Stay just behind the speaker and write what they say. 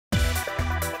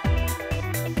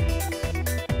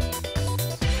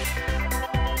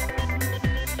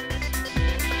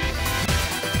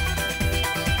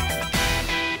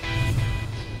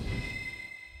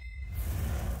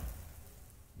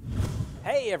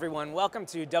Hey everyone, welcome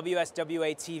to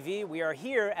WSWA TV. We are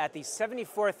here at the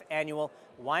 74th Annual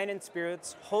Wine and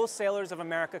Spirits Wholesalers of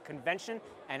America Convention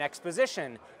and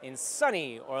Exposition in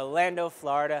sunny Orlando,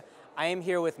 Florida. I am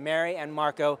here with Mary and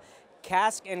Marco.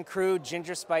 Cask Crew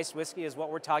Ginger Spice Whiskey is what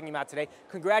we're talking about today.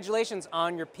 Congratulations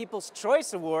on your People's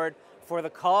Choice Award for the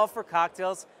Call for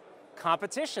Cocktails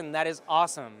competition. That is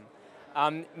awesome.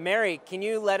 Mary, can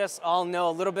you let us all know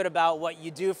a little bit about what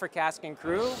you do for Cask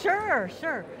Crew?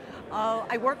 Sure.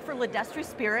 I work for Destri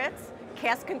Spirits.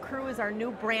 Cask Crew is our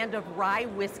new brand of rye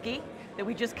whiskey that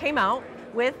we just came out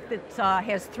with. It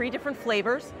has 3 different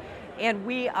flavors, and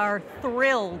we are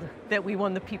thrilled that we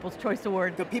won the People's Choice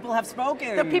Award. The people have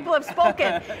spoken. The people have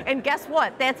spoken. And guess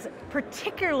what? That's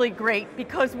particularly great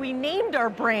because we named our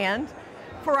brand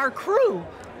for our crew.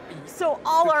 So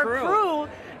all our crew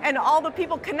and all the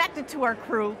people connected to our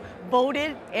crew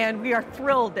voted, and we are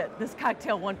thrilled that this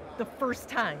cocktail won the first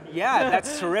time. Yeah,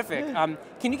 that's terrific.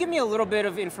 Can you give me a little bit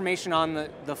of information on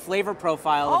the flavor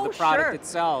profile of the product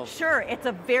itself? Sure, it's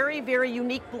a very, very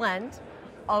unique blend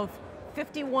of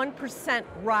 51%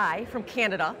 rye from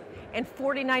Canada and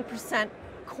 49%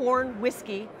 corn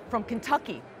whiskey from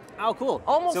Kentucky. Oh, cool.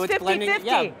 Almost 50-50.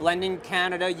 Yeah, blending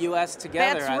Canada, US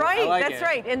together. That's right, I like that's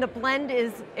right. And the blend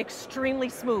is extremely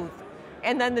smooth.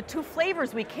 And then the 2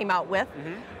 flavors we came out with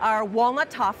are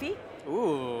walnut toffee.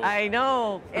 Ooh. I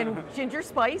know. And ginger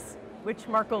spice, which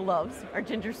Marco loves, our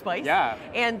ginger spice. Yeah.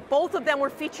 And both of them were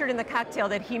featured in the cocktail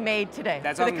that he made today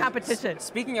for the competition.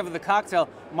 Speaking of the cocktail,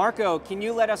 Marco, can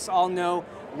you let us all know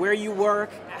where you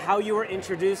work, how you were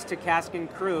introduced to Cask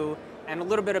Crew, and a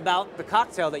little bit about the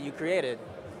cocktail that you created?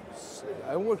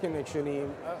 I work in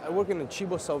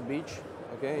Chibo South Beach.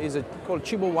 Okay, it's called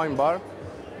Chibo Wine Bar.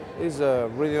 It's a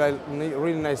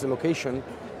really nice location,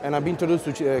 and I've been introduced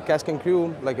to Cask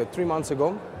Crew like 3 months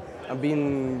ago. I've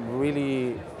been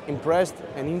really impressed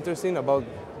and interested about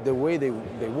the way they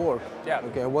work. Yeah.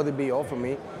 Okay, what they offer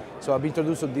me. So I've been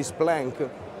introduced to this plank,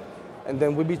 and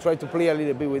then we try to play a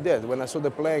little bit with that. When I saw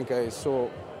the plank, I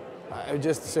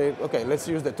just said, okay, let's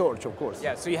use the torch, of course.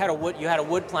 Yeah. So you had a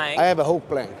wood plank. I have a oak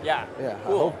plank. Yeah. Yeah.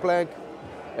 Cool. A oak plank.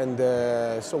 And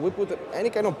so we put any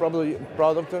kind of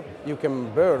product you can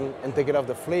burn and take it off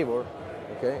the flavor.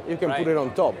 Okay, you can put it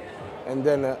on top, and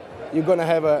then you're gonna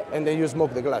have and then you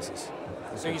smoke the glasses.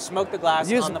 So you smoke the glass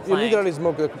on the plank. You literally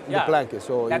smoke the plank.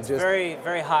 So that's very,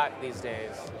 very hot these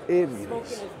days. Smoking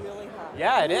is really hot.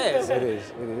 Yeah, it is. It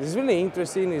is. It's really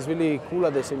interesting. It's really cool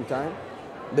at the same time.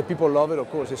 The people love it, of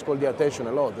course. It's called the attention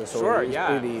a lot. So sure,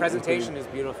 yeah. Presentation is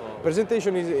beautiful.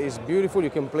 Presentation is beautiful. You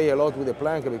can play a lot with the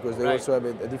plank because they also have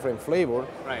a different flavor.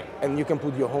 Right. And you can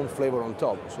put your own flavor on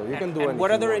top. So you can do anything. And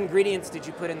what other ingredients did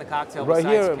you put in the cocktail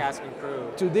besides Cask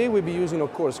Crew? Today we'll be using,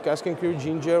 of course, Cask Crew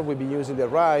ginger. We'll be using the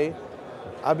rye.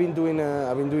 I've been doing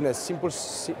a simple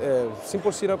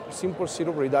syrup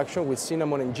reduction with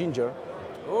cinnamon and ginger.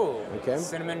 Oh, okay.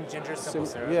 Cinnamon, ginger, simple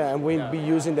syrup. Yeah, and we'll be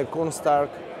using the cornstarch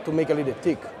to make a little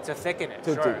thick. To thicken it,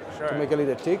 sure. To make a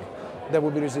little thick. That will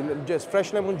be using just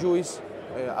fresh lemon juice.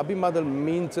 I've been muddled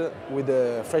mint with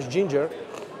fresh ginger,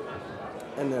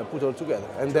 and put it all together.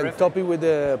 And then top it with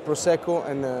prosecco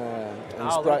and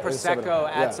Sprite. Prosecco,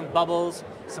 add some bubbles,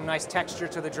 some nice texture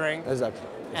to the drink. Exactly.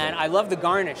 And I love the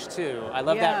garnish too. I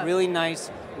love that really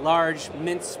nice, large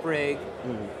mint sprig.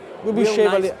 We'll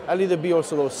shave a little bit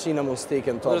also those cinnamon stick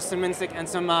and top. A little cinnamon stick and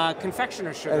some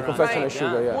confectioner sugar. And confectioner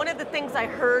sugar, yeah. One of the things I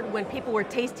heard when people were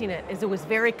tasting it is it was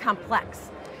very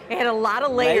complex. It had a lot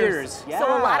of layers. Yeah.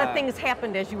 So a lot of things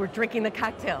happened as you were drinking the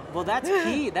cocktail. Well, that's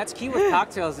key. That's key with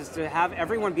cocktails is to have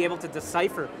everyone be able to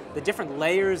decipher the different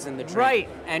layers in the drink. Right.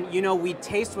 And you know, we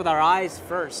taste with our eyes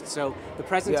first, so the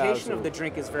presentation of the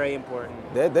drink is very important.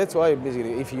 That's why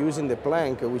basically if you're using the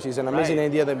plank, which is an amazing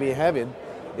idea that we have it,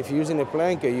 if you're using a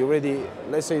plank, you already,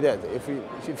 let's say that, if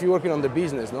you're working on the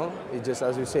business, no? It's just,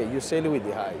 as you say, you sell it with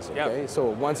the eyes, okay? Yep. So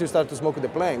once you start to smoke the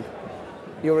plank,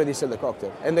 you already sell the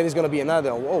cocktail. And then it's going to be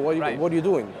another, what are you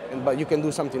doing? But you can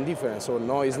do something different. So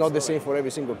no, it's not the same for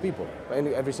every single people,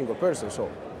 every single person.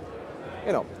 So,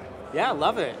 you know. Yeah,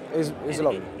 love it. It's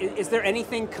lovely. Is there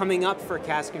anything coming up for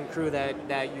Cask Crew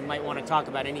that you might want to talk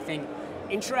about? Anything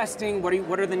interesting?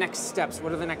 What are the next steps?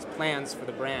 What are the next plans for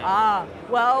the brand?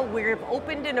 Well, we've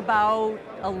opened in about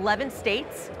 11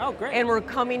 states. Oh, great. And we're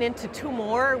coming into 2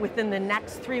 more within the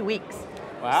next 3 weeks.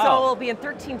 Wow. So we'll be in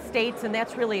 13 states, and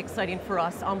that's really exciting for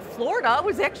us. Florida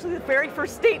was actually the very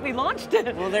first state we launched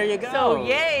in. Well, there you go. So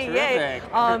yay, terrific.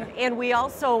 yay. And we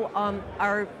also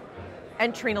are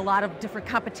entering a lot of different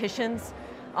competitions.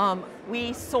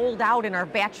 We sold out in our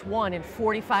batch 1 in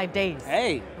 45 days.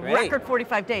 Hey, great. Record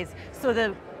 45 days.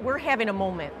 So we're having a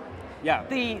moment. Yeah.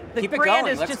 The Keep it brand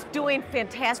going. is Let's just doing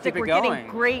fantastic. keep it We're getting going.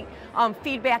 great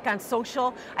feedback on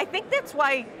social. I think that's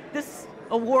why this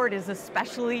award is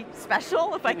especially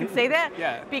special, if I can say that.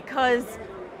 Yeah. Because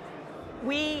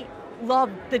we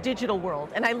love the digital world,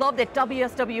 and I love that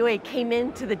WSWA came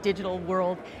into the digital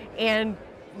world and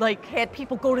like had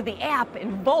people go to the app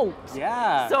and vote.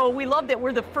 Yeah. So we love that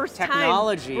we're the first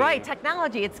Technology. time. Right,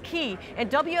 technology, it's key.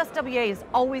 And WSWA has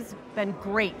always been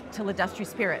great to Destri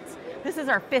Spirits. This is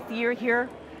our 5th year here.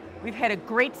 We've had a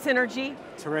great synergy.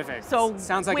 Terrific. So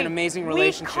sounds like an amazing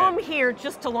relationship. We come here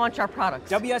just to launch our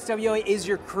products. WSWA is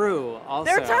your crew also.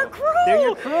 There's our crew. They're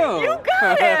your crew. You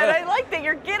got it. I like that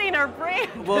you're getting our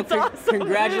brand. Well, That's awesome.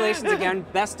 Congratulations again.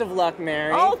 Best of luck,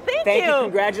 Mary. Oh, thank you.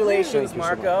 Congratulations, Thank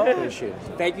you so Marco. much. Appreciate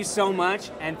it. Thank you so much,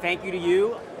 and thank you to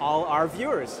you, all our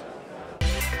viewers.